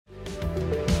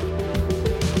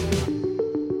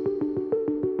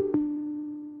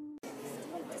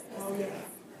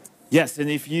Yes, and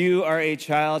if you are a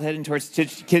child heading towards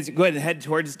kids, go ahead and head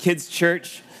towards kids'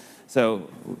 church. So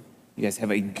you guys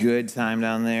have a good time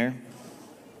down there.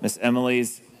 Miss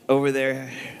Emily's over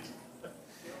there.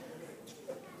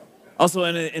 Also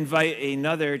want to invite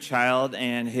another child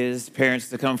and his parents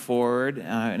to come forward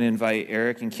and invite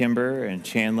Eric and Kimber and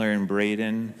Chandler and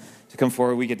Braden to come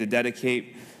forward. We get to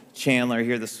dedicate Chandler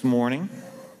here this morning.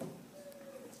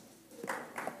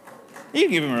 You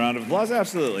can give him a round of applause,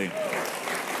 absolutely.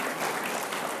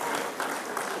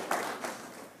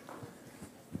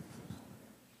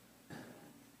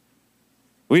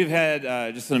 We've had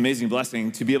just an amazing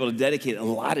blessing to be able to dedicate a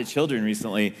lot of children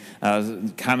recently. I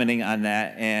was commenting on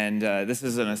that, and this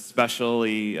is an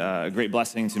especially great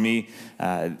blessing to me.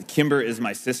 Kimber is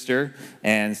my sister,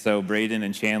 and so Braden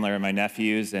and Chandler are my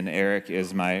nephews, and Eric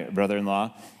is my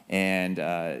brother-in-law. And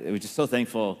we're just so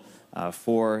thankful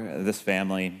for this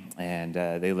family, and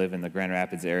they live in the Grand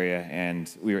Rapids area,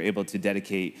 and we were able to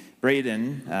dedicate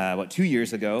Braden, 2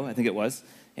 years ago, I think it was,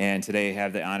 and today I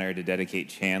have the honor to dedicate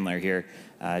Chandler here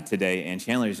today, and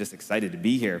Chandler is just excited to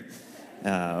be here.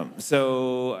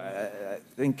 So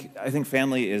I think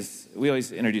family is, we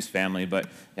always introduce family, but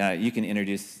you can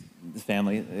introduce the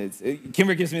family.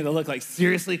 Kimber gives me the look like,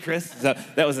 seriously, Kris? So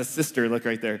that was a sister look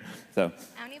right there. So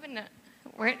I don't even know,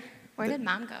 where did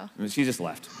Mom go? She just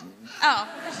left. Oh,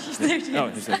 she's there too.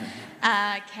 Oh, she's there.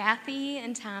 Kathy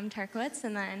and Tom Tarkiewicz,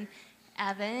 and then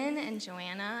Evan and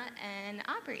Joanna and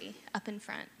Aubrey up in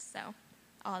front. So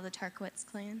all the Tarkiewicz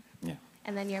clan. Yeah.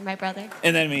 And then you're my brother.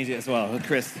 And then me as well,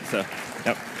 Kris. So,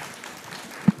 yep.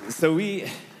 So I'm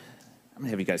gonna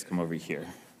have you guys come over here,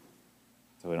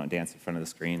 so we don't dance in front of the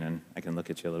screen, and I can look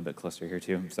at you a little bit closer here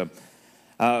too. So,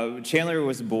 Chandler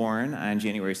was born on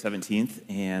January 17th,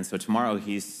 and so tomorrow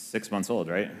he's 6 months old,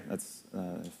 right? That's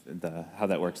how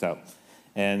that works out.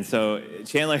 And so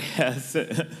Chandler has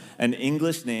an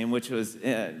English name, which was,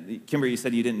 Kimber, you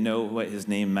said you didn't know what his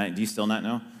name meant. Do you still not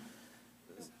know?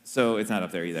 So it's not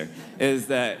up there either. Is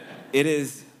that it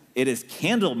is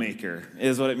candle maker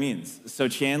is what it means. So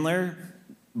Chandler,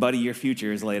 buddy, your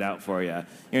future is laid out for you. You're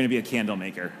going to be a candle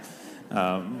maker.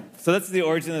 So that's the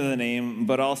origin of the name,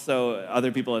 but also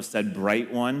other people have said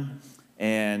bright one.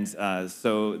 And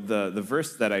so the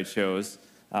verse that I chose,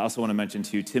 I also want to mention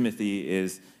too, Timothy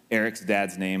is Eric's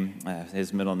dad's name,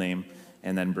 his middle name,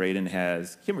 and then Braden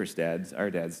has Kimber's our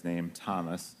dad's name,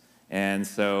 Thomas. And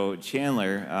so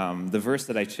Chandler, the verse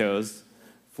that I chose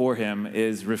for him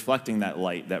is reflecting that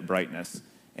light, that brightness.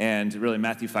 And really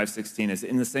Matthew 5:16 is,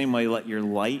 in the same way, let your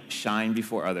light shine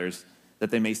before others,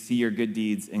 that they may see your good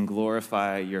deeds and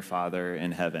glorify your Father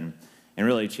in heaven. And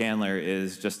really, Chandler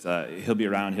is just, he'll be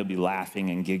around, he'll be laughing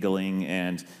and giggling,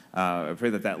 and I pray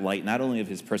that light, not only of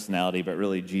his personality, but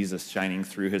really Jesus shining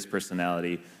through his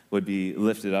personality, would be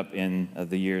lifted up in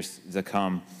the years to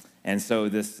come. And so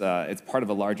it's part of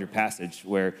a larger passage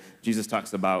where Jesus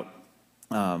talks about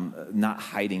not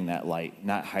hiding that light,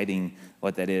 not hiding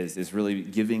what that is really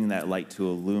giving that light to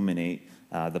illuminate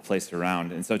the place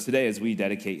around. And so today, as we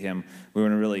dedicate him, we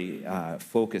want to really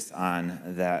focus on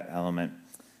that element.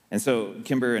 And so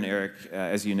Kimber and Eric,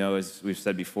 as you know, as we've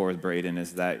said before with Braden,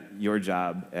 is that your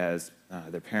job as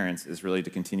their parents is really to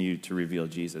continue to reveal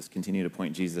Jesus, continue to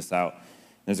point Jesus out.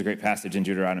 There's a great passage in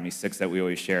Deuteronomy 6 that we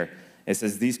always share. It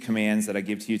says, these commands that I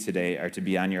give to you today are to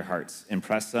be on your hearts.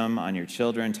 Impress them on your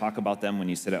children. Talk about them when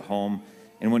you sit at home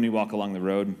and when you walk along the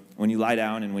road, when you lie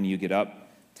down and when you get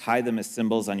up. Tie them as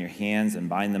symbols on your hands and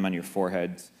bind them on your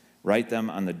foreheads. Write them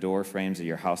on the door frames of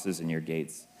your houses and your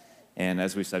gates. And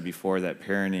as we said before, that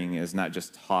parenting is not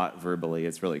just taught verbally,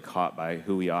 it's really caught by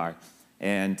who we are.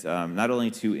 And not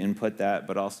only to input that,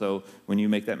 but also when you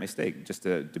make that mistake, just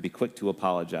to be quick to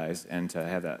apologize and to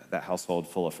have that household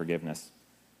full of forgiveness.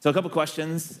 So a couple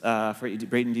questions for you.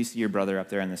 Braden, do you see your brother up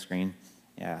there on the screen?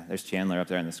 Yeah, there's Chandler up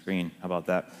there on the screen. How about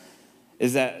that?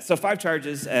 So 5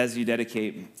 charges as you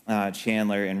dedicate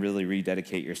Chandler and really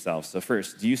rededicate yourself. So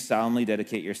first, do you solemnly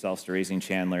dedicate yourselves to raising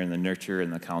Chandler in the nurture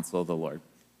and the counsel of the Lord?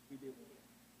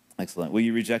 Excellent. Will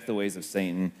you reject the ways of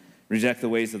Satan, reject the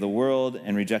ways of the world,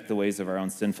 and reject the ways of our own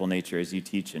sinful nature as you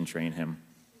teach and train him?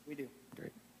 We do.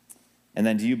 Great. And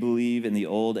then do you believe in the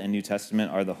Old and New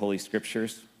Testament are the Holy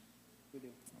Scriptures? We do.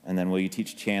 And then will you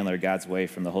teach Chandler God's way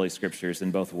from the Holy Scriptures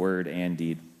in both word and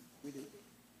deed? We do.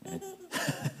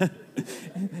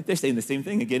 They're saying the same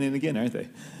thing again and again, aren't they?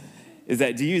 Is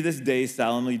that, do you this day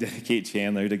solemnly dedicate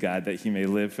Chandler to God that he may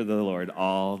live for the Lord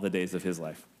all the days of his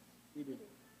life? We do.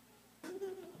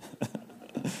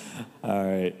 All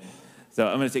right. So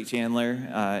I'm going to take Chandler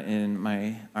in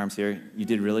my arms here. You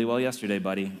did really well yesterday,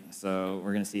 buddy. So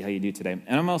we're going to see how you do today.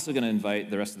 And I'm also going to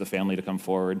invite the rest of the family to come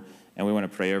forward. And we want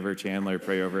to pray over Chandler,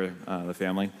 pray over the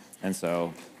family. And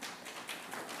so,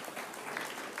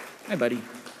 hi, buddy.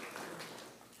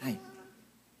 Hi.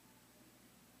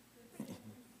 Why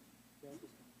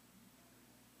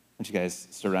don't you guys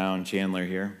surround Chandler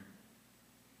here?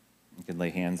 You can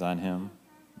lay hands on him.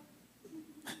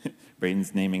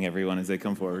 Braden's naming everyone as they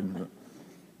come forward.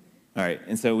 All right,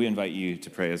 and so we invite you to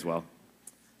pray as well.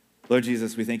 Lord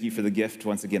Jesus, we thank you for the gift,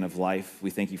 once again, of life.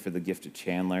 We thank you for the gift of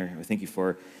Chandler. We thank you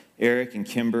for Eric and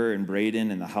Kimber and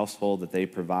Braden and the household that they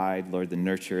provide, Lord, the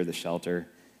nurture, the shelter.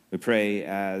 We pray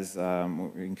as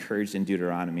we're encouraged in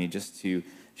Deuteronomy just to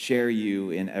share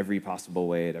you in every possible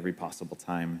way at every possible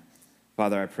time.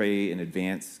 Father, I pray in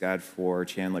advance, God, for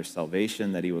Chandler's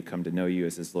salvation, that he would come to know you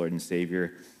as his Lord and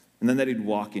Savior, and then that he'd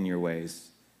walk in your ways.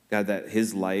 God, that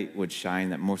his light would shine,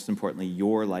 that most importantly,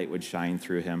 your light would shine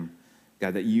through him.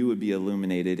 God, that you would be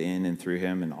illuminated in and through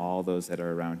him and all those that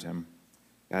are around him.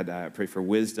 God, I pray for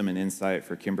wisdom and insight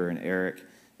for Kimber and Eric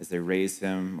as they raise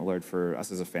him. Lord, for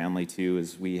us as a family too,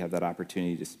 as we have that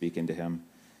opportunity to speak into him.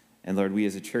 And Lord, we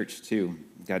as a church too,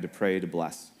 God, to pray, to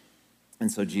bless. And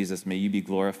so Jesus, may you be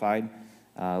glorified.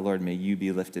 Lord, may you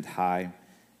be lifted high.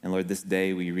 And Lord, this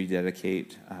day we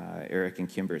rededicate Eric and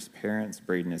Kimber as parents,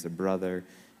 Braden as a brother,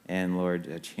 and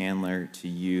Lord, Chandler to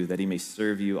you, that he may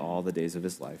serve you all the days of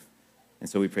his life. And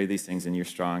so we pray these things in your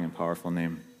strong and powerful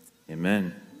name.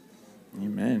 Amen.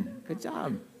 Amen. Good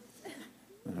job.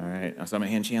 All right. So I'm going to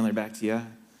hand Chandler back to you.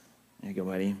 There you go,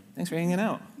 buddy. Thanks for hanging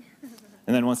out.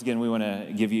 And then once again, we want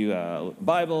to give you a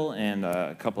Bible and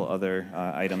a couple other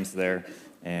items there.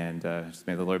 And just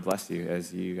may the Lord bless you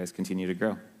as you guys continue to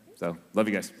grow. So love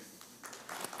you guys.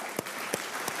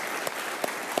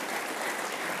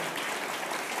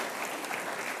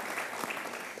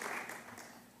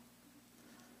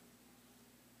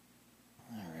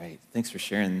 Thanks for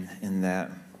sharing in that.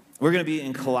 We're going to be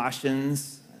in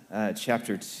Colossians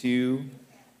chapter 2,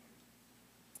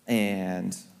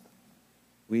 and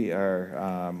we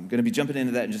are going to be jumping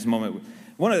into that in just a moment.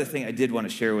 One other thing I did want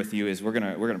to share with you is we're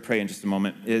going to pray in just a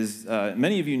moment. Is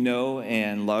many of you know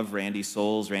and love Randy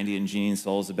Souls. Randy and Jean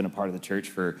Souls have been a part of the church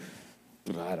for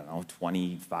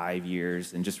 25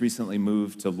 years, and just recently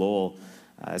moved to Lowell.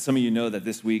 Some of you know that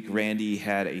this week Randy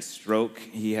had a stroke.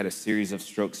 He had a series of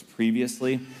strokes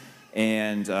previously.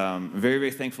 And very,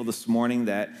 very thankful this morning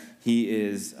that he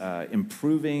is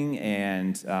improving,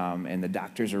 and the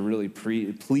doctors are really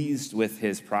pleased with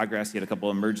his progress. He had a couple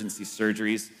emergency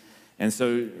surgeries. And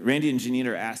so Randy and Janine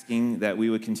are asking that we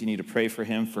would continue to pray for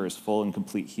him for his full and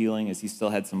complete healing, as he still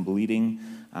had some bleeding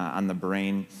on the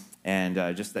brain,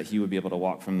 and just that he would be able to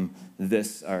walk from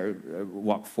this, or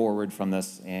walk forward from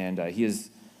this. And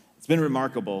it's been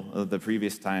remarkable the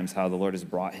previous times how the Lord has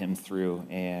brought him through,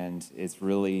 and it's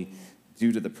really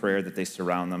due to the prayer that they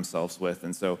surround themselves with.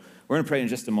 And so we're going to pray in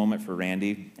just a moment for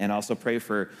Randy, and also pray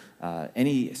for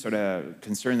any sort of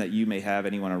concern that you may have,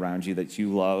 anyone around you that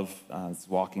you love is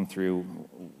walking through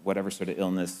whatever sort of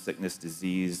illness, sickness,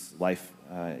 disease, life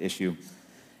issue.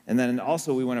 And then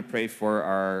also we want to pray for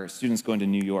our students going to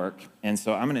New York. And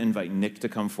so I'm going to invite Nick to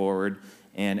come forward,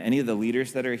 and any of the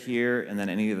leaders that are here, and then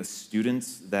any of the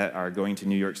students that are going to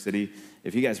New York City,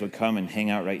 if you guys would come and hang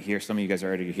out right here. Some of you guys are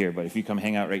already here, but if you come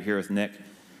hang out right here with Nick.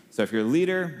 So if you're a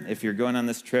leader, if you're going on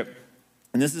this trip,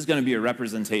 and this is going to be a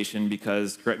representation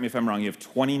because, correct me if I'm wrong, you have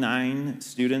 29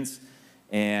 students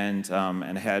and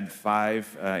had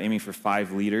aiming for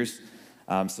 5 leaders.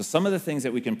 So some of the things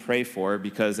that we can pray for,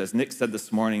 because as Nick said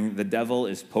this morning, the devil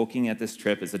is poking at this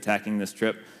trip, is attacking this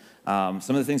trip. Some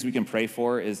of the things we can pray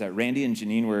for is that Randy and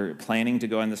Janine were planning to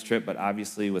go on this trip, but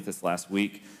obviously with this last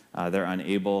week, they're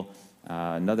unable.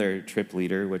 Another trip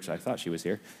leader, which I thought she was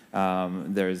here,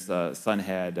 there's son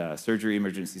had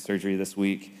emergency surgery this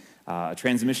week. A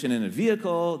transmission in a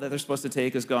vehicle that they're supposed to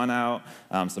take has gone out.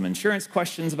 Some insurance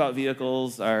questions about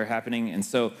vehicles are happening. And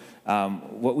so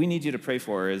what we need you to pray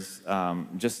for is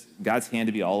just God's hand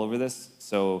to be all over this.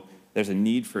 So there's a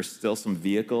need for still some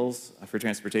vehicles for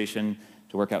transportation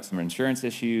to work out some insurance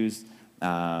issues.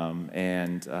 Just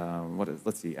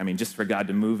for God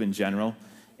to move in general.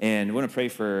 And we want to pray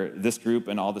for this group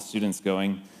and all the students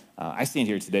going. I stand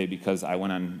here today because I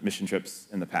went on mission trips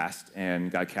in the past, and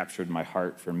God captured my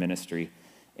heart for ministry.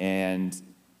 And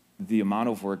the amount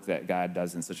of work that God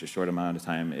does in such a short amount of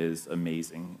time is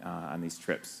amazing on these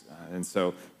trips. And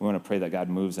so we want to pray that God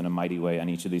moves in a mighty way on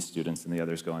each of these students and the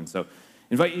others going. So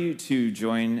invite you to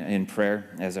join in prayer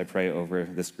as I pray over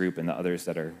this group and the others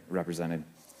that are represented.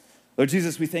 Lord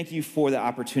Jesus, we thank you for the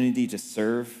opportunity to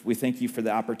serve. We thank you for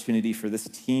the opportunity for this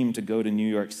team to go to New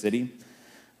York City.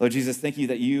 Lord Jesus, thank you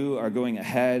that you are going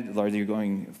ahead. Lord,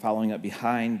 you're following up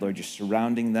behind. Lord, you're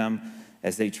surrounding them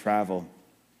as they travel.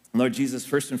 Lord Jesus,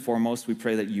 first and foremost, we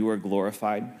pray that you are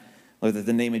glorified. Lord, that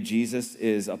the name of Jesus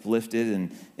is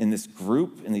uplifted in this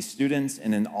group, in these students,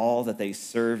 and in all that they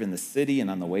serve in the city and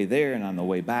on the way there and on the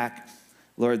way back.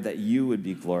 Lord, that you would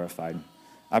be glorified.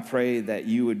 I pray that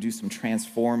you would do some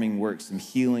transforming work, some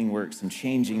healing work, some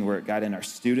changing work, God, in our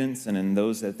students and in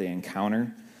those that they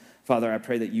encounter. Father, I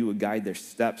pray that you would guide their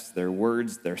steps, their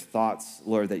words, their thoughts.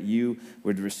 Lord, that you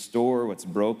would restore what's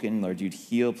broken. Lord, you'd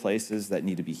heal places that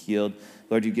need to be healed.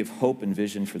 Lord, you give hope and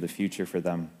vision for the future for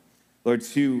them. Lord,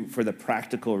 too, for the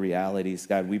practical realities,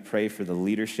 God, we pray for the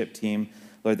leadership team.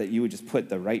 Lord, that you would just put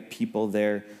the right people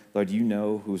there. Lord, you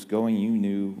know who's going. You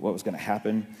knew what was going to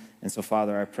happen. And so,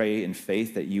 Father, I pray in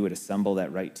faith that you would assemble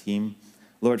that right team.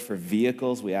 Lord, for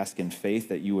vehicles, we ask in faith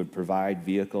that you would provide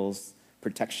vehicles,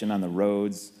 protection on the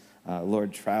roads,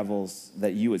 Lord, travels,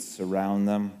 that you would surround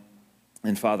them.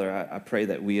 And Father, I pray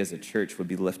that we as a church would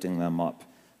be lifting them up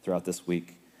throughout this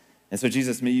week. And so,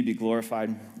 Jesus, may you be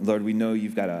glorified. Lord, we know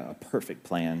you've got a perfect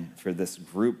plan for this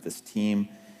group, this team.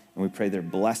 And we pray their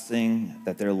blessing,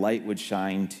 that their light would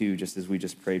shine too, just as we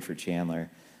just prayed for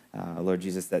Chandler. Lord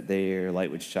Jesus, that their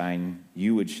light would shine,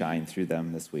 you would shine through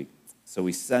them this week. So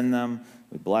we send them,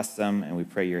 we bless them, and we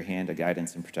pray your hand of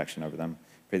guidance and protection over them.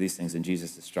 Pray these things in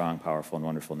Jesus' strong, powerful, and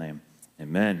wonderful name.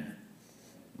 Amen.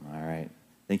 All right.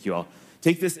 Thank you all.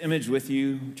 Take this image with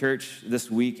you, church, this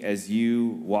week as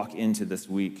you walk into this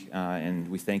week, and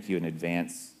we thank you in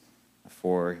advance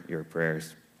for your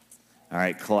prayers. All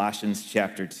right, Colossians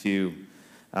chapter 2.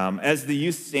 As the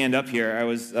youth stand up here,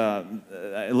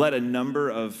 I led a number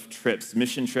of trips,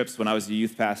 mission trips when I was a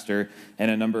youth pastor, and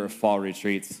a number of fall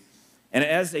retreats. And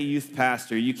as a youth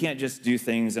pastor, you can't just do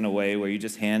things in a way where you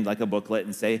just hand like a booklet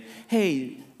and say,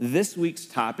 hey, this week's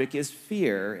topic is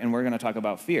fear, and we're going to talk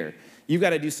about fear. You've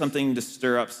got to do something to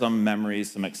stir up some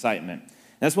memories, some excitement. And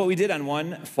that's what we did on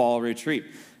one fall retreat.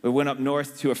 We went up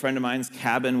north to a friend of mine's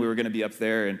cabin. We were going to be up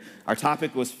there, and our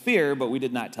topic was fear, but we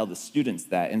did not tell the students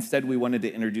that. Instead, we wanted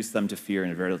to introduce them to fear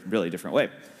in a really different way.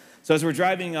 So as we're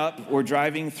driving up, we're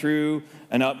driving through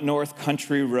an up north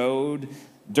country road,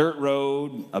 dirt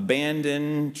road,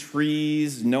 abandoned,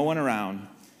 trees, no one around.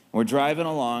 We're driving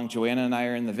along. Joanna and I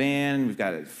are in the van. We've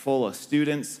got it full of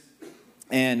students.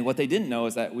 And what they didn't know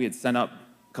is that we had sent up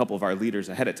a couple of our leaders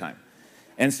ahead of time.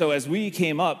 And so as we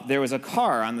came up, there was a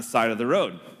car on the side of the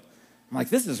road. I'm like,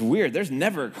 this is weird. There's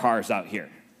never cars out here.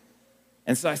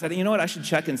 And so I said, you know what? I should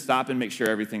check and stop and make sure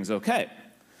everything's okay.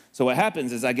 So what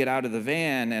happens is I get out of the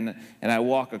van and I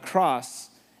walk across,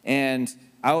 and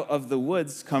out of the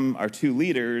woods come our two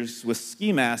leaders with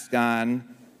ski masks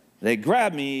on. They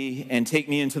grab me and take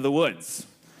me into the woods.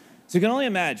 So you can only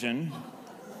imagine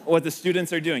what the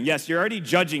students are doing. Yes, you're already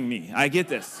judging me. I get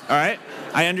this, all right?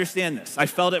 I understand this. I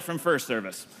felt it from first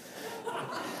service.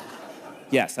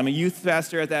 Yes, I'm a youth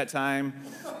pastor at that time.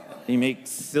 You make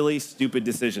silly, stupid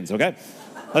decisions, okay?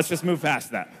 Let's just move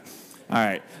past that. All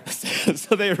right.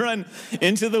 So they run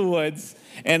into the woods,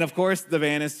 and of course, the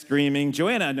van is screaming.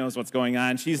 Joanna knows what's going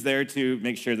on. She's there to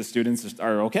make sure the students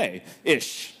are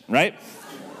okay-ish, right?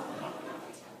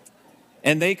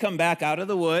 And they come back out of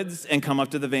the woods and come up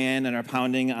to the van and are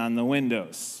pounding on the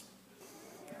windows.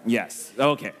 Yes,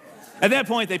 okay. At that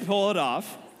point, they pull it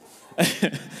off.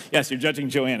 Yes, you're judging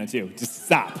Joanna too. Just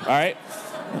stop, all right?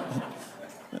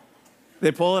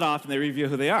 They pull it off and they reveal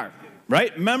who they are,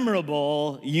 right?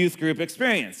 Memorable youth group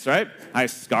experience, right? I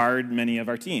scarred many of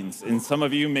our teens. And some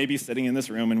of you may be sitting in this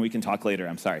room, and we can talk later,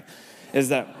 I'm sorry. Is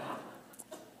that...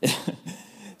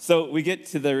 So we get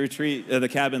to the retreat, the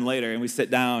cabin later, and we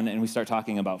sit down and we start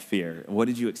talking about fear. What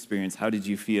did you experience? How did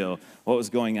you feel? What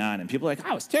was going on? And people are like,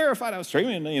 I was terrified. I was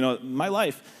screaming, my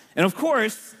life. And of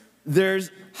course, there's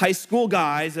high school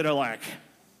guys that are like,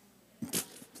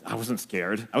 I wasn't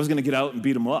scared. I was going to get out and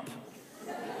beat them up.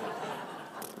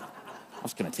 I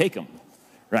was going to take them.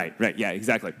 Right, yeah,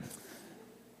 exactly.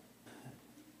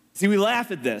 See, we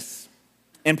laugh at this.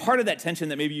 And part of that tension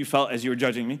that maybe you felt as you were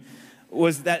judging me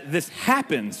was that this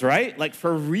happens, right? Like,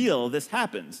 for real, this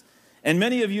happens. And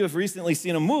many of you have recently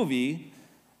seen a movie,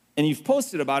 and you've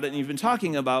posted about it, and you've been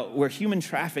talking about where human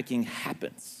trafficking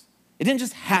happens. It didn't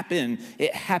just happen,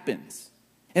 it happens.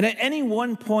 And at any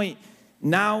one point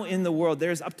now in the world,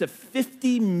 there's up to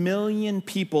 50 million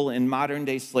people in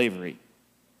modern-day slavery.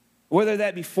 Whether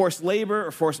that be forced labor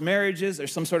or forced marriages or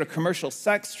some sort of commercial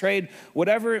sex trade,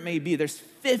 whatever it may be, there's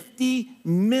 50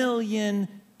 million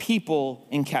people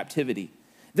in captivity.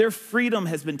 Their freedom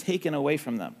has been taken away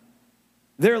from them.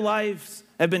 Their lives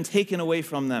have been taken away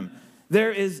from them.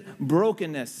 There is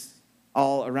brokenness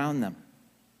all around them.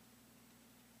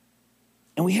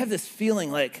 And we have this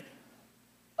feeling like,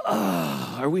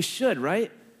 or we should,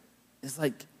 right? It's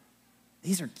like,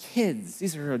 these are kids,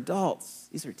 these are adults,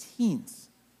 these are teens.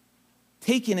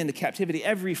 Taken into captivity,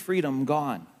 every freedom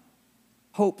gone,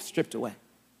 hope stripped away.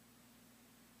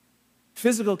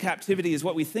 Physical captivity is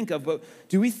what we think of, but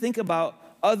do we think about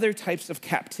other types of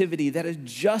captivity that is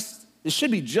it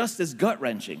should be just as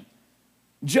gut-wrenching,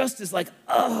 just as like,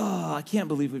 I can't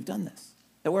believe we've done this,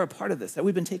 that we're a part of this, that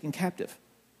we've been taken captive.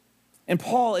 And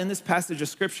Paul, in this passage of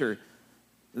Scripture,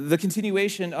 the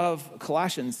continuation of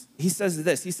Colossians, he says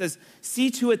this. He says,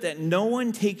 see to it that no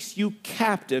one takes you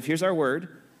captive, here's our word,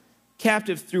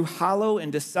 captive through hollow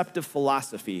and deceptive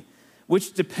philosophy,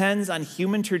 which depends on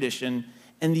human tradition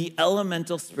and the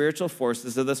elemental spiritual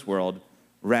forces of this world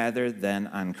rather than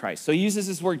on Christ. So he uses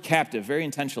this word captive very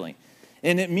intentionally.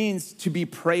 And it means to be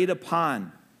preyed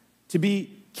upon, to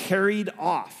be carried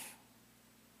off,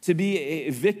 to be a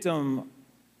victim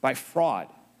by fraud.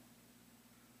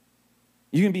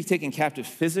 You can be taken captive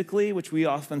physically, which we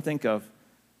often think of,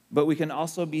 but we can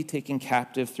also be taken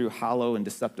captive through hollow and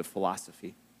deceptive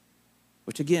philosophy,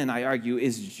 which again, I argue,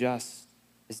 is just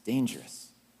as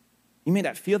dangerous. You may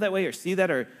not feel that way or see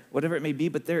that or whatever it may be,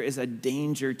 but there is a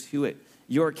danger to it.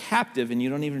 You're captive and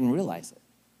you don't even realize it.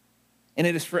 And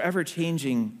it is forever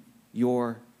changing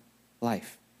your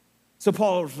life. So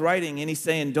Paul is writing and he's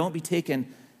saying, don't be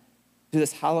taken to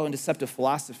this hollow and deceptive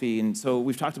philosophy. And so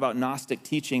we've talked about Gnostic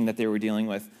teaching that they were dealing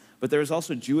with, but there was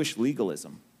also Jewish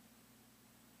legalism.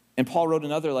 And Paul wrote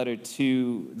another letter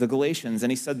to the Galatians,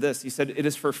 and he said this. He said, it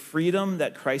is for freedom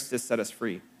that Christ has set us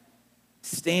free.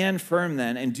 Stand firm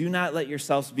then, and do not let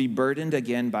yourselves be burdened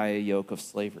again by a yoke of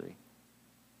slavery.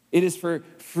 It is for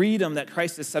freedom that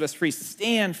Christ has set us free.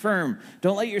 Stand firm.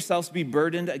 Don't let yourselves be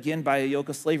burdened again by a yoke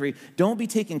of slavery. Don't be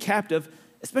taken captive,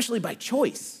 especially by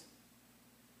choice.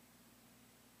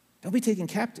 Don't be taken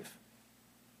captive.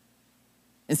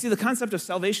 And see, the concept of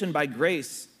salvation by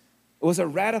grace was a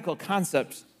radical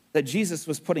concept that Jesus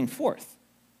was putting forth.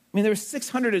 I mean, there were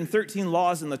 613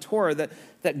 laws in the Torah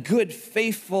that good,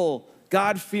 faithful,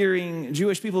 God-fearing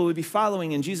Jewish people would be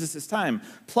following in Jesus' time,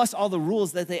 plus all the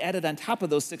rules that they added on top of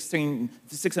those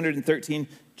 613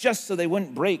 just so they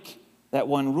wouldn't break that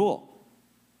one rule.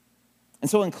 And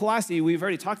so in Colossae, we've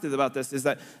already talked about this, is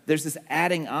that there's this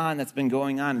adding on that's been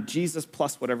going on, Jesus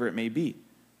plus whatever it may be.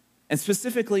 And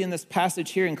specifically in this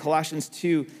passage here in Colossians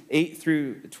 2, 8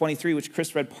 through 23, which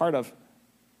Kris read part of,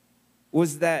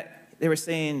 was that they were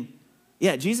saying,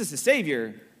 yeah, Jesus is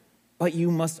Savior, but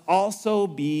you must also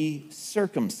be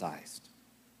circumcised.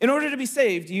 In order to be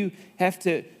saved, you have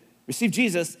to receive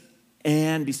Jesus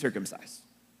and be circumcised.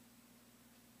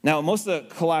 Now, most of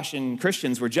the Colossian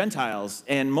Christians were Gentiles,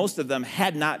 and most of them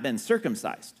had not been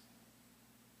circumcised.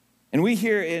 And we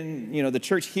here in the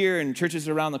church here and churches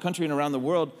around the country and around the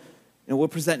world, we'll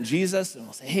present Jesus and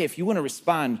we'll say, hey, if you want to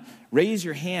respond, raise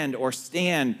your hand or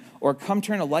stand or come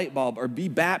turn a light bulb or be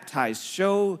baptized.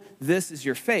 Show this is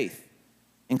your faith.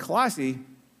 In Colossae,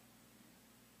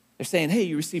 they're saying, hey,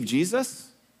 you received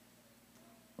Jesus?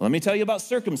 Well, let me tell you about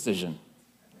circumcision.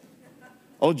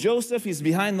 Oh, Joseph, he's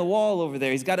behind the wall over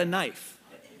there. He's got a knife.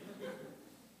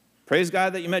 Praise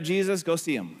God that you met Jesus. Go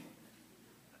see him.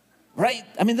 Right?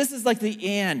 I mean, this is like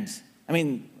the and. I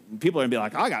mean, people are going to be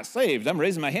like, I got saved. I'm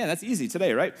raising my hand. That's easy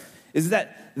today, right? Is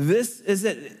that this is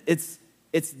it? It's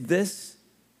this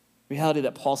reality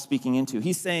that Paul's speaking into.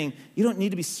 He's saying you don't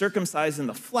need to be circumcised in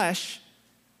the flesh.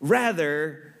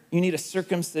 Rather, you need a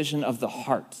circumcision of the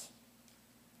heart.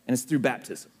 And it's through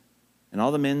baptism. And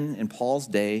all the men in Paul's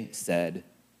day said,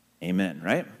 amen,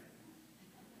 right?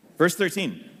 Verse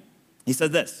 13, he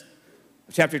said this,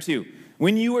 chapter 2.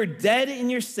 When you were dead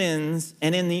in your sins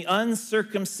and in the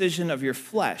uncircumcision of your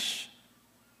flesh,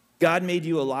 God made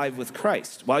you alive with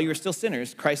Christ. While you were still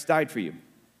sinners, Christ died for you.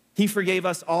 He forgave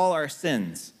us all our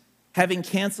sins, having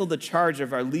canceled the charge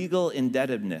of our legal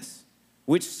indebtedness,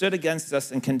 which stood against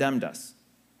us and condemned us.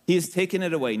 He has taken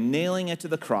it away, nailing it to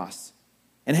the cross.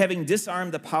 And having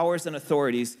disarmed the powers and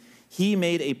authorities, he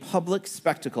made a public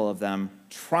spectacle of them,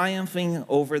 triumphing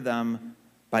over them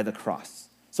by the cross.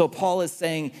 So Paul is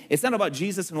saying, it's not about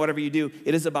Jesus and whatever you do,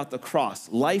 it is about the cross.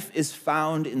 Life is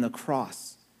found in the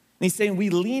cross. And he's saying we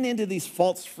lean into these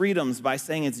false freedoms by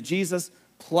saying it's Jesus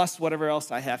plus whatever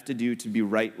else I have to do to be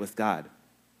right with God.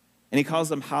 And he calls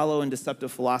them hollow and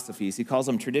deceptive philosophies. He calls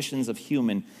them traditions of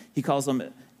human. He calls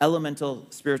them elemental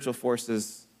spiritual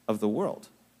forces of the world.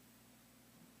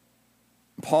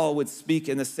 Paul would speak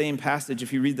in the same passage,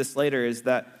 if you read this later, is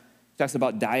that he talks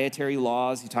about dietary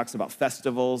laws, he talks about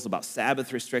festivals, about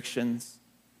Sabbath restrictions.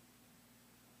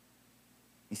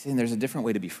 He's saying there's a different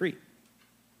way to be free.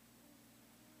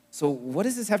 So what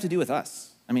does this have to do with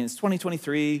us? I mean, it's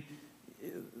 2023.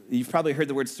 You've probably heard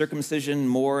the word circumcision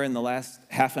more in the last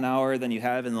half an hour than you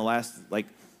have in the last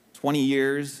 20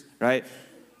 years, right?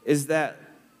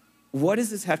 What does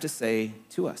this have to say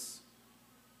to us?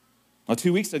 Well,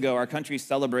 2 weeks ago, our country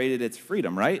celebrated its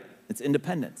freedom, right? Its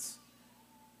independence.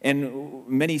 And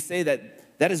many say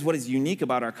that is what is unique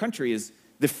about our country is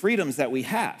the freedoms that we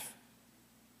have.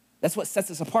 That's what sets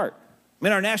us apart. I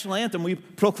mean, our national anthem, we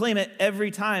proclaim it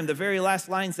every time. The very last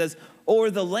line says,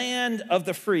 "O'er the land of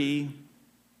the free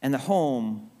and the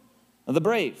home of the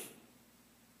brave."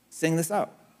 Sing this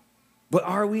out. But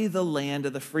are we the land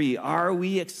of the free? Are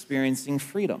we experiencing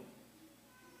freedom?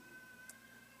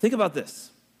 Think about this.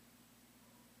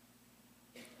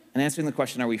 And answering the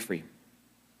question, are we free?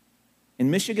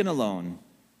 In Michigan alone,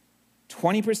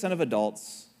 20% of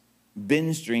adults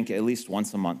binge drink at least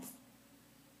once a month.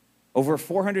 Over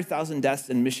 400,000 deaths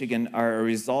in Michigan are a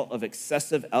result of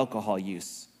excessive alcohol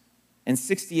use, and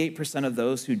 68% of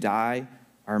those who die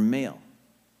are male.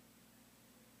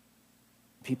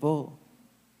 People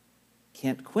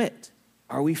can't quit.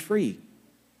 Are we free?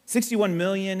 61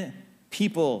 million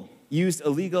people used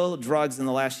illegal drugs in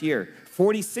the last year.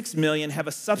 46 million have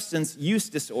a substance use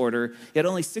disorder, yet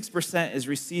only 6% is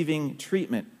receiving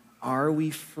treatment. Are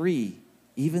we free,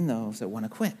 even those that want to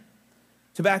quit?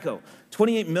 Tobacco.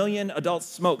 28 million adults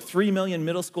smoke. 3 million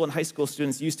middle school and high school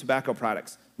students use tobacco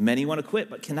products. Many want to quit,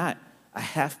 but cannot.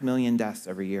 500,000 deaths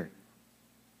every year.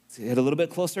 Let's get a little bit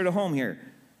closer to home here.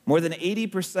 More than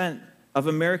 80% of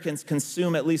Americans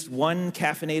consume at least one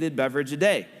caffeinated beverage a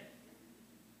day.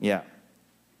 Yeah.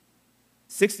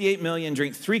 68 million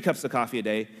drink 3 cups of coffee a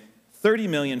day. 30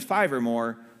 million, 5 or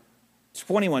more.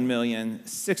 21 million,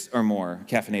 6 or more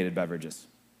caffeinated beverages.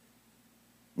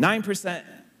 9%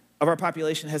 of our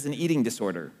population has an eating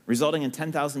disorder, resulting in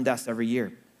 10,000 deaths every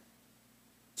year.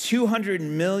 200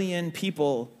 million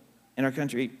people in our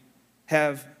country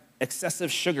have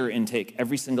excessive sugar intake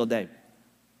every single day.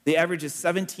 The average is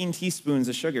 17 teaspoons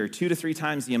of sugar, 2 to 3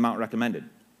 times the amount recommended.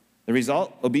 The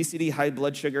result, obesity, high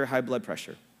blood sugar, high blood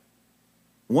pressure.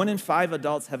 1 in 5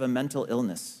 adults have a mental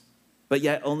illness, but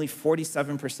yet only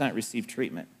 47% receive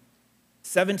treatment.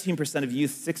 17% of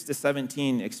youth 6 to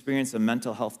 17 experience a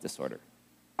mental health disorder.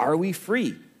 Are we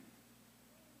free?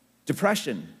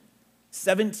 Depression.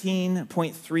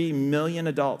 17.3 million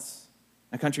adults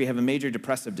in our country have a major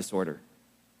depressive disorder.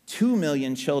 2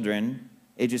 million children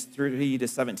ages 3 to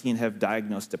 17 have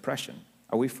diagnosed depression.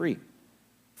 Are we free?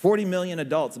 40 million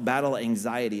adults battle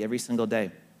anxiety every single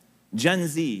day. Gen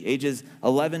Z, ages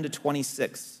 11 to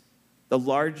 26, the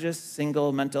largest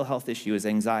single mental health issue is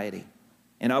anxiety,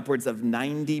 and upwards of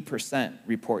 90%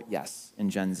 report yes in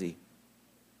Gen Z.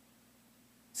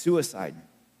 Suicide.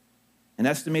 An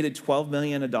estimated 12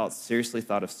 million adults seriously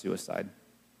thought of suicide.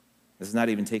 This is not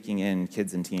even taking in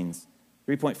kids and teens.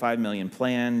 3.5 million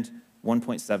planned,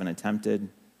 1.7 attempted,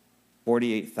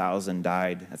 48,000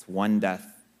 died. That's 1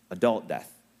 death, adult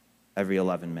death, every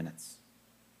 11 minutes.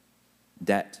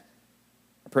 Debt.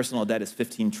 Our personal debt is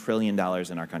 $15 trillion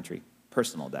in our country.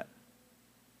 Personal debt.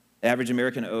 The average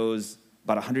American owes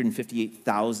about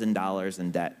 $158,000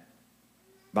 in debt.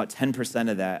 About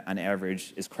 10% of that, on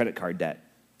average, is credit card debt.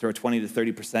 Throw a 20 to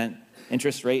 30%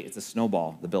 interest rate, it's a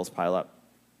snowball. The bills pile up.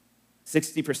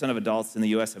 60% of adults in the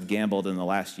U.S. have gambled in the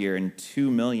last year, and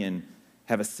 2 million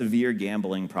have a severe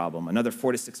gambling problem. Another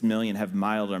 4 to 6 million have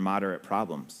mild or moderate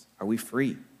problems. Are we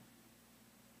free?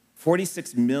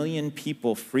 46 million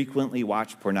people frequently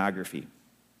watch pornography.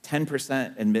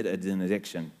 10% admit an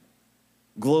addiction.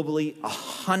 Globally,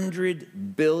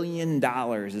 $100 billion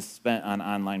is spent on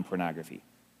online pornography.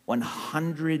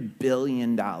 $100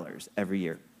 billion every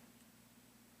year.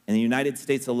 In the United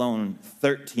States alone,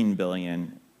 $13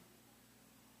 billion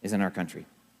is in our country.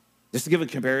 Just to give a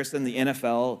comparison, the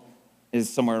NFL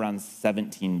is somewhere around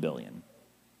 $17 billion.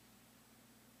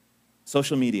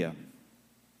 Social media.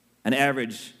 On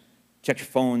average, check your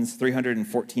phones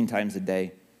 314 times a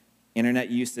day. Internet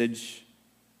usage,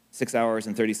 6 hours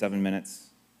and 37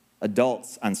 minutes.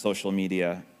 Adults on social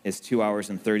media is 2 hours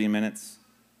and 30 minutes.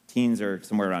 Teens are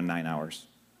somewhere around 9 hours.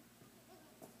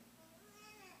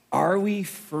 Are we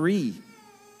free?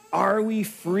 Are we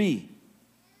free?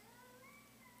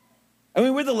 I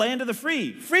mean, we're the land of the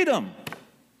free. Freedom.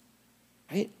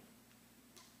 Right?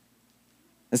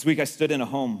 This week I stood in a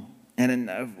home and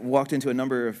I've walked into a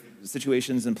number of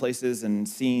situations and places and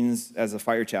scenes as a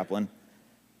fire chaplain.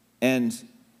 And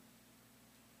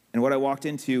what I walked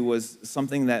into was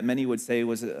something that many would say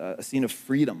was a scene of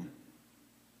freedom.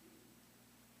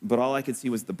 But all I could see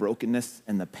was the brokenness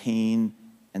and the pain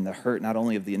and the hurt, not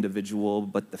only of the individual,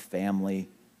 but the family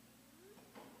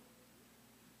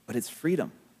but it's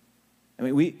freedom. I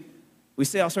mean, we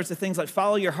say all sorts of things like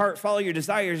follow your heart, follow your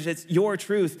desires. It's your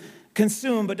truth.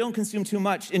 Consume, but don't consume too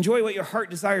much. Enjoy what your heart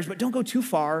desires, but don't go too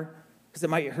far because it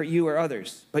might hurt you or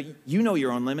others. But you know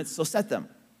your own limits, so set them.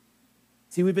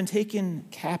 See, we've been taken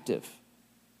captive.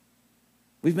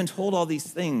 We've been told all these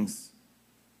things,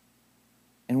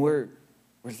 and we're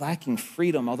lacking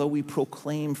freedom, although we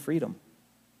proclaim freedom.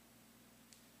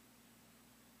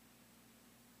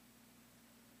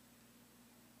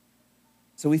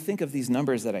 So we think of these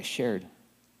numbers that I shared.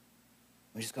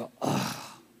 We just go, ugh.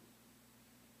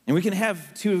 And we can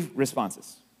have two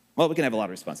responses. Well, we can have a lot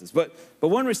of responses. But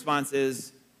one response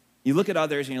is you look at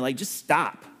others and you're like, just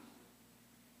stop.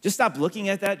 Just stop looking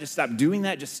at that. Just stop doing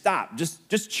that. Just stop.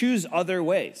 Just choose other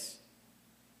ways.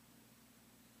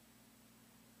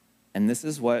 And this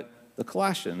is what the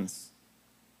Colossians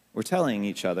were telling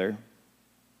each other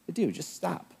to do. Just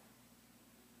stop.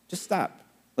 Just stop.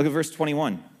 Look at verse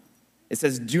 21. It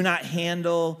says, do not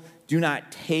handle, do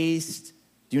not taste,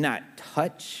 do not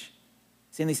touch.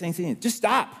 Saying these same things. Just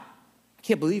stop. I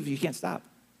can't believe you can't stop.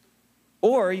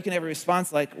 Or you can have a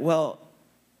response like, well,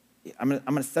 I'm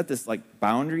gonna set this like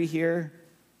boundary here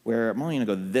where I'm only gonna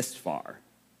go this far.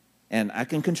 And I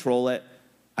can control it.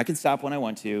 I can stop when I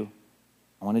want to.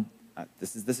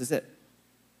 This is it.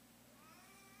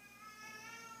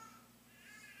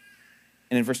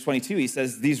 And in verse 22, he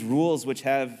says, these rules which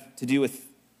have to do with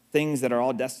things that are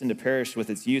all destined to perish with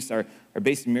its use are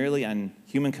based merely on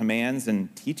human commands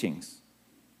and teachings.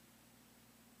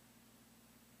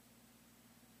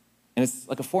 And it's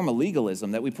like a form of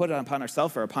legalism that we put upon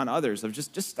ourselves or upon others of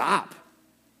just stop.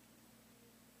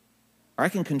 Or I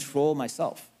can control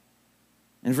myself.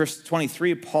 In verse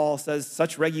 23, Paul says,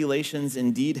 such regulations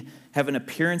indeed have an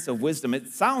appearance of wisdom. It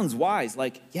sounds wise,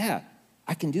 like, yeah,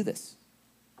 I can do this.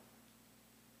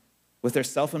 With their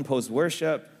self-imposed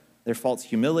worship, their false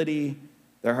humility,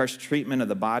 their harsh treatment of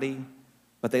the body,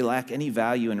 but they lack any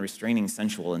value in restraining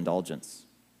sensual indulgence.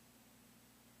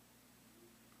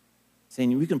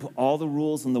 Saying we can put all the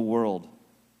rules in the world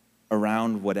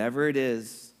around whatever it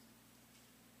is,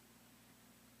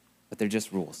 but they're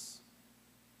just rules.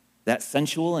 That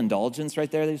sensual indulgence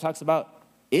right there that he talks about,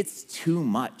 it's too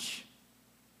much.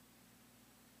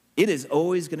 It is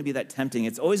always going to be that tempting.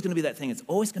 It's always going to be that thing. It's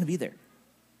always going to be there.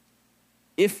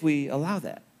 If we allow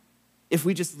that. If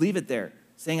we just leave it there,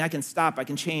 saying I can stop, I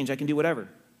can change, I can do whatever.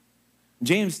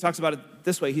 James talks about it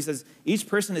this way. He says, each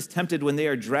person is tempted when they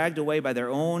are dragged away by their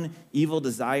own evil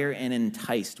desire and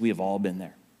enticed. We have all been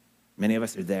there. Many of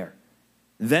us are there.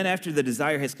 Then after the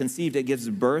desire has conceived, it gives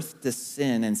birth to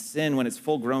sin, and sin, when it's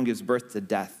full grown, gives birth to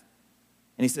death.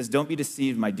 And he says, don't be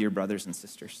deceived, my dear brothers and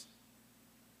sisters.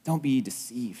 Don't be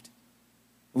deceived.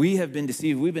 We have been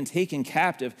deceived. We've been taken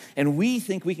captive, and we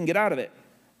think we can get out of it.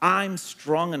 I'm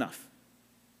strong enough.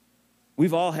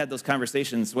 We've all had those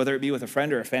conversations, whether it be with a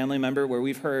friend or a family member, where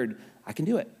we've heard, I can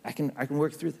do it. I can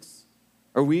work through this.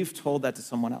 Or we've told that to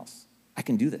someone else. I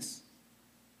can do this.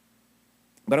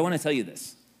 But I want to tell you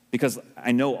this, because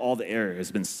I know all the air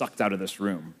has been sucked out of this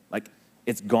room. Like,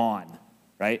 it's gone,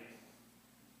 right?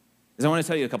 Is I want to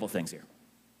tell you a couple things here.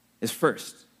 Is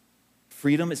first,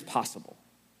 freedom is possible.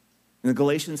 In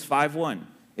Galatians 5:1,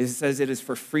 it says it is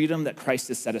for freedom that Christ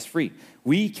has set us free.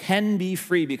 We can be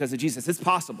free because of Jesus. It's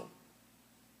possible.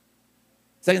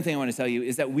 Second thing I want to tell you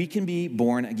is that we can be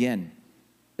born again.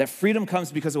 That freedom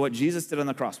comes because of what Jesus did on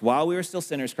the cross. While we were still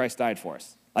sinners, Christ died for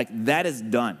us. Like, that is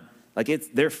done. Like,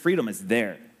 their freedom is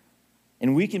there.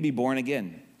 And we can be born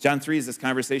again. John 3 is this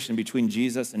conversation between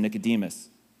Jesus and Nicodemus.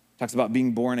 It talks about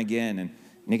being born again. And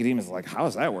Nicodemus is like, how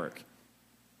does that work?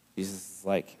 Jesus is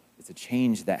like, it's a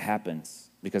change that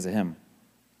happens because of him.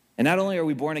 And not only are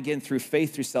we born again through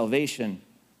faith, through salvation,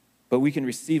 but we can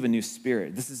receive a new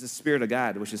spirit. This is the Spirit of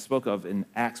God, which is spoken of in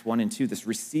Acts 1 and 2, this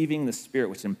receiving the Spirit,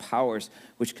 which empowers,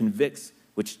 which convicts,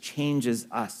 which changes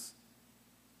us.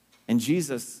 And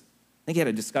Jesus, I think he had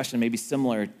a discussion maybe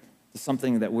similar to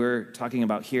something that we're talking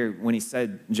about here when he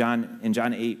said, in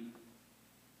John 8,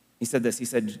 he said this, he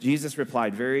said, Jesus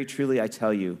replied, very truly I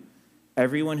tell you,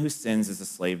 everyone who sins is a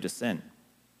slave to sin.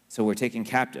 So we're taken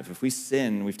captive. If we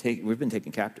sin, we've been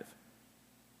taken captive.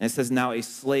 And it says, now a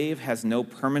slave has no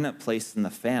permanent place in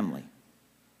the family.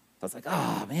 So it's like,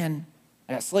 oh man,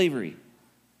 I got slavery.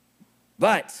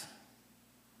 But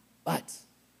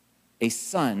a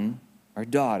son or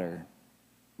daughter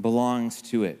belongs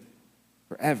to it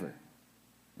forever.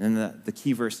 And then the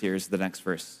key verse here is the next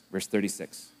verse, verse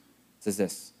 36. It says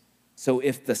this, so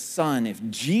if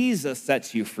Jesus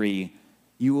sets you free,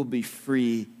 you will be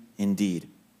free indeed.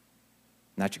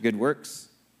 Not your good works.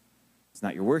 It's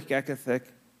not your work ethic.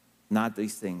 Not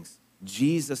these things.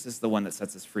 Jesus is the one that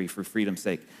sets us free for freedom's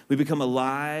sake. We become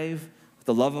alive with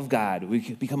the love of God. We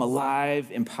become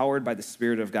alive, empowered by the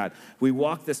Spirit of God. We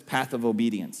walk this path of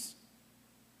obedience.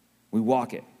 We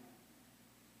walk it.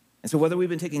 And so whether we've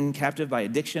been taken captive by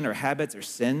addiction or habits or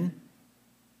sin,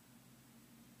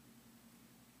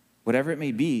 whatever it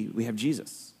may be, we have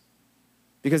Jesus.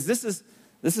 Because this is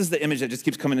the image that just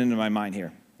keeps coming into my mind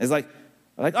here. It's like,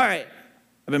 all right,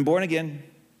 I've been born again.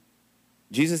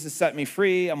 Jesus has set me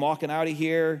free. I'm walking out of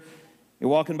here. You're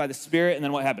walking by the Spirit, and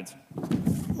then what happens?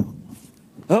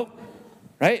 Oh,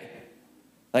 right?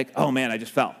 Like, oh man, I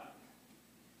just fell.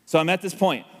 So I'm at this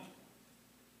point.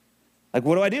 Like,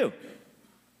 what do?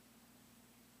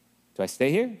 Do I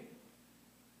stay here? Do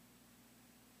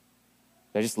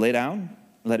I just lay down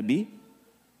and let it be?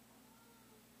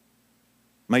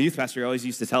 My youth pastor always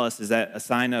used to tell us is that a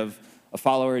sign of a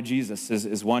follower of Jesus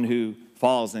is one who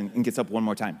falls and gets up one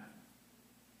more time.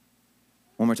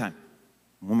 One more time.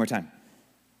 One more time.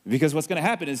 Because what's going to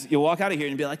happen is you'll walk out of here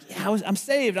and be like, yeah, I'm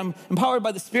saved. I'm empowered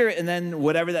by the Spirit. And then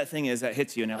whatever that thing is that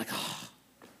hits you, and you're like, oh,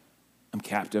 I'm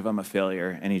captive. I'm a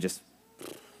failure. And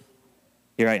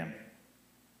here I am.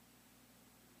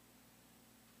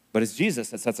 But it's Jesus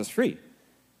that sets us free.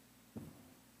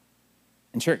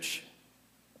 In church,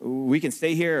 we can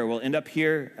stay here or we'll end up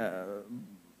here,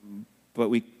 but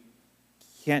we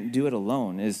can't do it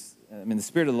alone. The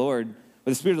Spirit of the Lord,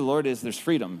 where the Spirit of the Lord is, there's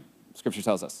freedom, Scripture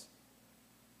tells us.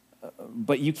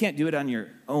 But you can't do it on your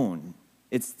own.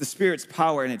 It's the Spirit's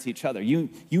power and it's each other. You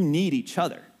need each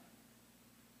other.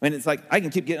 And it's like, I can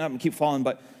keep getting up and keep falling,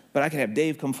 but I can have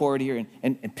Dave come forward here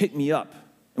and pick me up.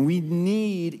 And we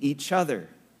need each other.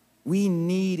 We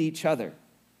need each other.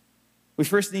 We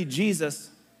first need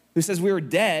Jesus, who says we were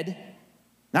dead,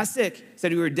 not sick,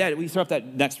 said we were dead. We throw up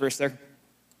that next verse there.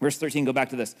 Verse 13, go back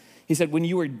to this. He said, when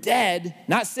you were dead,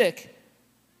 not sick,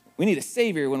 we need a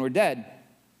Savior when we're dead.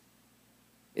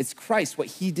 It's Christ, what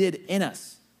he did in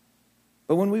us.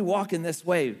 But when we walk in this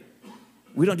way,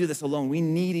 we don't do this alone. We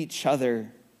need each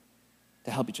other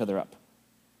to help each other up.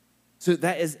 So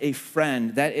that is a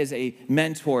friend, that is a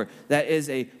mentor, that is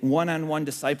a one-on-one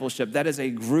discipleship, that is a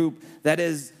group, that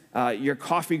is your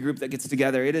coffee group that gets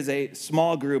together. It is a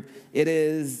small group. It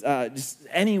is just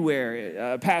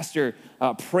anywhere, pastor,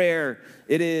 prayer.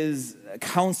 It is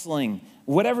counseling,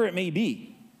 whatever it may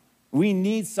be. We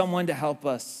need someone to help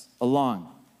us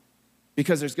along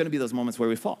because there's going to be those moments where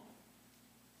we fall.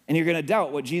 And you're going to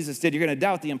doubt what Jesus did. You're going to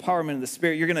doubt the empowerment of the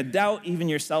Spirit. You're going to doubt even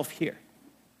yourself here.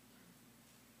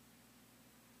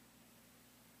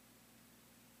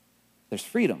 There's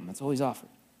freedom that's always offered.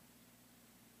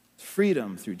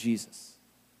 Freedom through Jesus.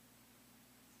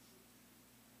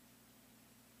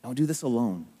 Don't do this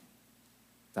alone.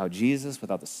 Without Jesus,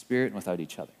 without the Spirit, and without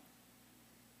each other.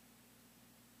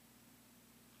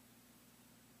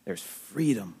 There's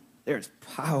freedom. There's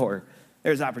power.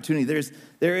 There's opportunity.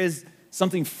 There is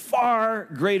something far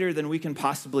greater than we can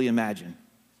possibly imagine.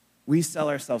 We sell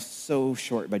ourselves so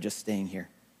short by just staying here.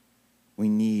 We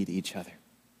need each other.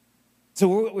 So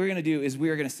what we're going to do is we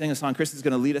are going to sing a song. Kris is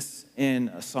going to lead us in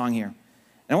a song here. And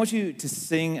I want you to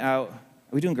sing out. Are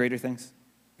we doing greater things?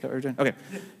 Okay.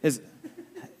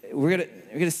 We're going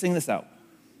to sing this out.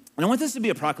 And I want this to be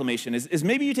a proclamation. Is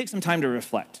maybe you take some time to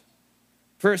reflect.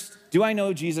 First, do I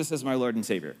know Jesus as my Lord and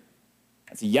Savior?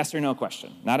 That's a yes or no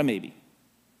question, not a maybe.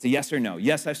 It's a yes or no.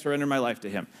 Yes, I surrender my life to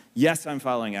him. Yes, I'm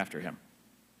following after him.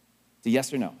 It's a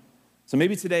yes or no. So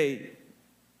maybe today,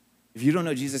 if you don't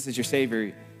know Jesus as your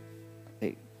Savior,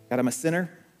 hey, God, I'm a sinner.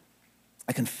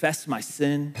 I confess my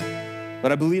sin,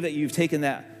 but I believe that you've taken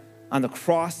that on the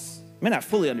cross. I may not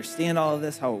fully understand all of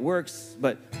this, how it works,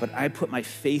 but I put my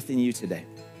faith in you today,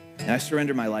 and I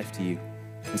surrender my life to you.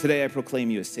 And today I proclaim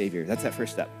you as Savior. That's that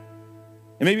first step.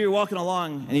 And maybe you're walking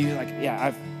along, and you're like,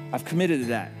 yeah, I've committed to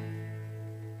that.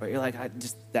 But you're like,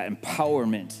 that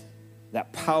empowerment,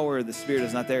 that power of the Spirit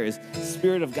is not there. Is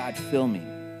Spirit of God, fill me.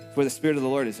 Where the Spirit of the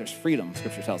Lord is, there's freedom,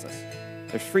 Scripture tells us.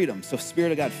 There's freedom. So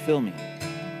Spirit of God, fill me.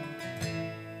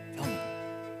 Fill me.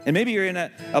 And maybe you're in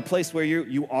a place where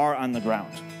you are on the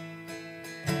ground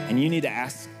and you need to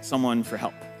ask someone for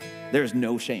help. There's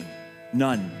no shame.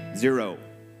 None. Zero.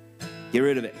 Get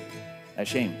rid of it. That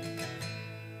shame.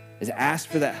 Is ask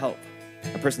for that help.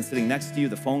 A person sitting next to you,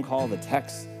 the phone call, the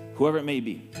text, whoever it may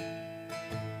be.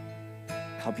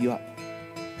 Help you up.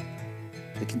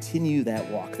 To continue that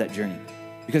walk, that journey.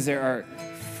 Because there's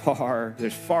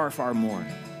far, far more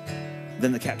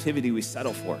than the captivity we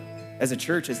settle for. As a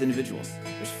church, as individuals,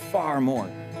 there's far more.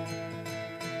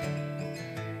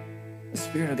 The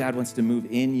Spirit of God wants to move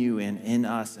in you and in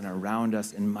us and around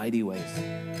us in mighty ways.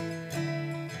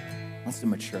 He wants to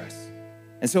mature us.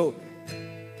 And so,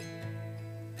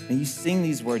 May you sing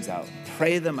these words out,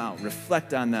 pray them out,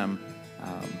 reflect on them,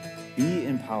 be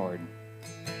empowered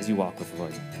as you walk with the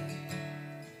Lord.